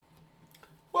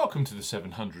Welcome to the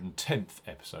 710th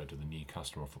episode of the New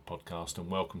Customer Offer Podcast,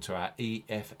 and welcome to our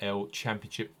EFL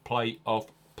Championship Playoff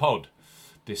Pod.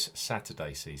 This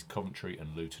Saturday sees Coventry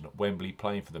and Luton at Wembley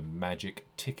playing for the magic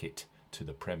ticket to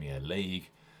the Premier League.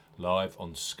 Live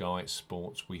on Sky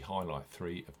Sports, we highlight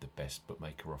three of the best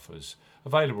bookmaker offers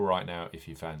available right now if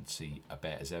you fancy a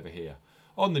bet as ever here.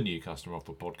 On the New Customer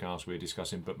Offer Podcast, we're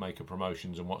discussing bookmaker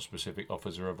promotions and what specific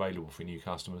offers are available for new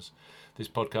customers. This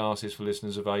podcast is for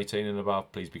listeners of 18 and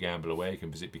above. Please be gamble aware. You can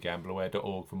visit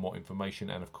begambleaware.org for more information,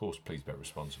 and of course, please bet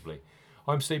responsibly.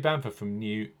 I'm Steve Bamford from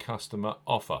New Customer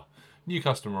Offer.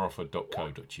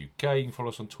 newcustomeroffer.co.uk. You can follow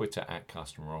us on Twitter at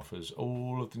Customer Offers.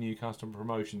 All of the new customer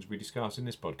promotions we discuss in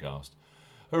this podcast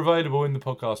are available in the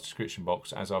podcast description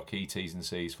box as our key T's and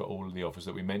C's for all of the offers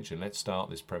that we mentioned. Let's start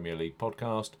this Premier League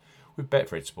podcast with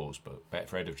Betfred Sportsbook.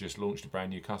 Betfred have just launched a brand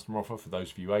new customer offer for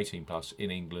those of you 18 plus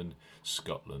in England,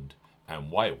 Scotland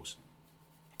and Wales.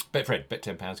 Betfred, bet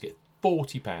 £10, get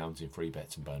 £40 in free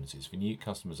bets and bonuses for new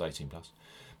customers 18 plus.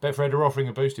 Betfred are offering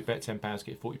a boosted bet £10,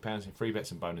 get £40 in free bets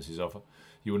and bonuses offer.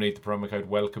 You will need the promo code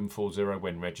WELCOME40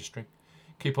 when registering.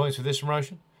 Key points for this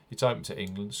promotion: it's open to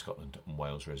England, Scotland and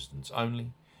Wales residents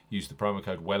only. Use the promo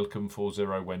code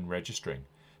WELCOME40 when registering.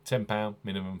 £10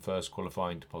 minimum first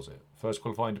qualifying deposit. First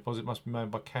qualifying deposit must be made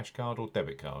by cash card or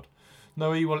debit card.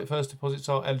 No e-wallet first deposits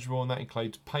are eligible, and that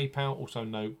includes PayPal. Also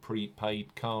no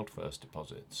prepaid card first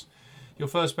deposits. Your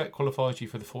first bet qualifies you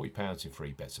for the £40 in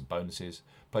free bets and bonuses.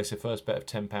 Place a first bet of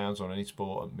 £10 on any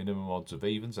sport at minimum odds of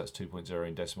evens, that's 2.0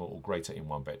 in decimal or greater in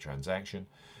one bet transaction.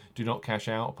 Do not cash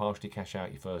out or partially cash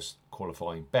out your first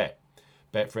qualifying bet.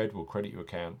 Betfred will credit your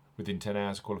account within 10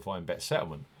 hours of qualifying bet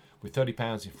settlement with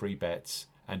 £30 in free bets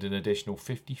and an additional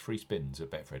 50 free spins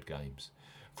at Betfred games.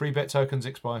 Free bet tokens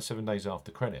expire 7 days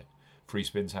after credit. Free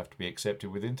spins have to be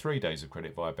accepted within 3 days of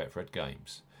credit via Betfred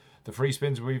games. The free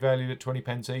spins will be valued at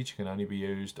 20p each, can only be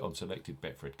used on selected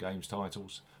Betfred games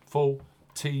titles. Full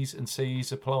T's and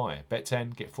C's apply. Bet 10,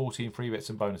 get 14 free bets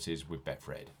and bonuses with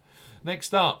Betfred.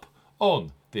 Next up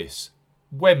on this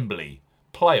Wembley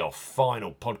playoff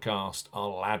final podcast are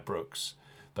Ladbrokes.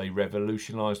 They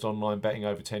revolutionised online betting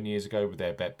over 10 years ago with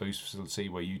their Bet Boost facility,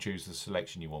 where you choose the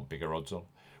selection you want bigger odds on.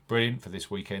 Brilliant for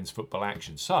this weekend's football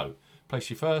action. So, place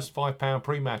your first £5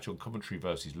 pre-match on Coventry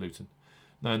versus Luton,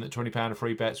 knowing that £20 of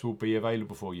free bets will be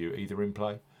available for you either in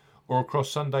play or across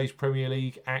Sunday's Premier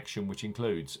League action, which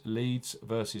includes Leeds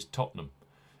versus Tottenham,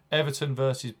 Everton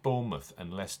versus Bournemouth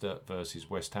and Leicester versus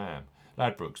West Ham.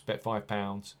 Ladbrokes, bet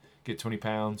 £5, get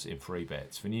 £20 in free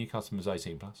bets. For new customers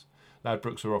 18 plus,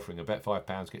 Ladbrokes are offering a bet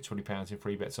 £5, get £20 in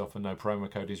free bets offer. No promo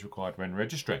code is required when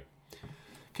registering.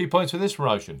 Key points for this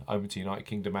promotion: open to United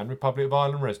Kingdom and Republic of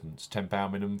Ireland residents.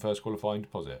 £10 minimum first qualifying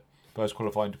deposit. First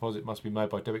qualifying deposit must be made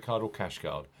by debit card or cash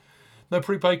card. No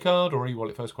prepaid card or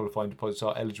e-wallet first qualifying deposits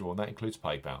are eligible, and that includes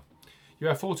PayPal. You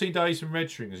have 14 days from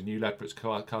registering as a new Ladbrokes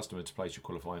customer to place your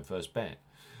qualifying first bet.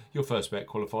 Your first bet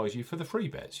qualifies you for the free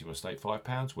bets. You must stake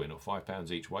 £5 win or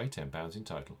 £5 each way, £10 in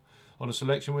total, on a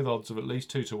selection with odds of at least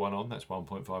 2 to 1 on, that's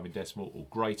 1.5 in decimal or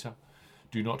greater.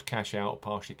 Do not cash out or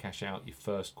partially cash out your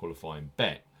first qualifying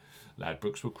bet.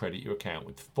 Ladbrokes will credit your account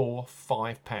with 4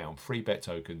 £5 free bet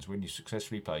tokens when you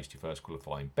successfully placed your first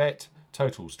qualifying bet.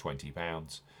 Totals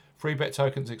 £20. Free bet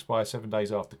tokens expire 7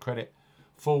 days after credit.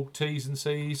 Full T's and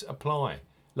C's apply.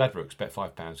 Ladbrokes, bet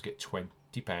 £5, get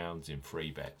 £20 in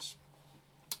free bets.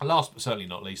 Last but certainly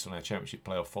not least on our Championship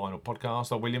Playoff Final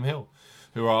podcast are William Hill,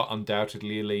 who are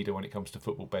undoubtedly a leader when it comes to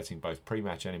football betting, both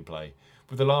pre-match and in play,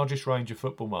 with the largest range of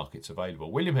football markets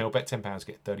available. William Hill, bet £10,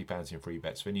 get £30 in free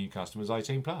bets for new customers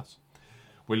 18 plus.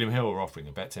 William Hill are offering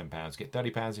a bet £10, get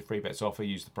 £30 in free bets offer.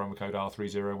 Use the promo code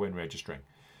R30 when registering.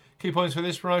 Key points for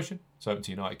this promotion: it's open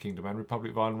to United Kingdom and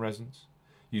Republic of Ireland residents.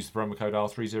 Use the promo code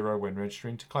R30 when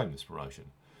registering to claim this promotion.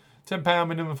 £10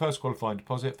 minimum first qualifying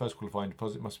deposit. First qualifying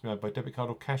deposit must be made by debit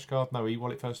card or cash card. No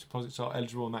e-wallet first deposits are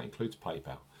eligible, and that includes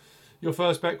PayPal. Your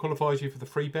first bet qualifies you for the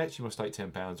free bets. You must stake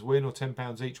 £10 win or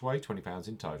 £10 each way, £20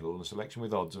 in total, on a selection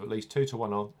with odds of at least 2 to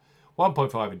 1 on,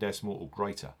 1.5 in decimal or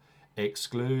greater.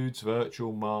 Excludes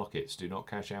virtual markets. Do not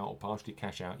cash out or partially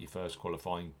cash out your first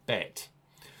qualifying bet.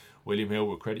 William Hill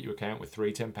will credit your account with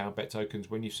 3 £10 bet tokens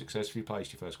when you've successfully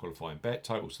placed your first qualifying bet.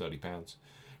 Totals £30.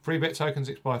 Free bet tokens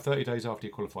expire 30 days after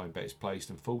your qualifying bet is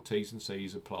placed, and full T's and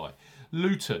C's apply.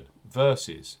 Luton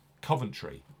versus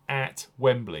Coventry at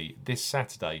Wembley this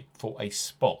Saturday for a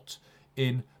spot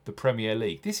in the Premier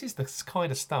League. This is the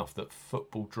kind of stuff that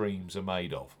football dreams are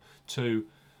made of. Two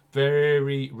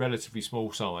very relatively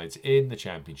small sides in the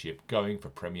Championship going for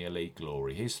Premier League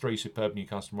glory. Here's 3 superb new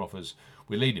customer offers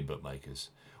with leading bookmakers.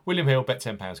 William Hill, bet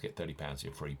 £10, get £30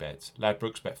 in free bets.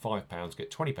 Ladbrokes, bet £5, get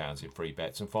 £20 in free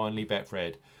bets. And finally,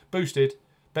 Betfred, boosted,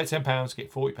 Bet £10,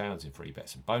 get £40 in free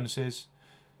bets and bonuses.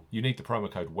 You need the promo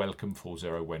code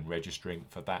WELCOME40 when registering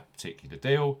for that particular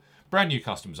deal. Brand new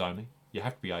customers only. You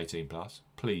have to be 18 plus.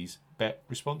 Please bet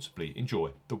responsibly.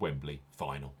 Enjoy the Wembley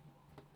final.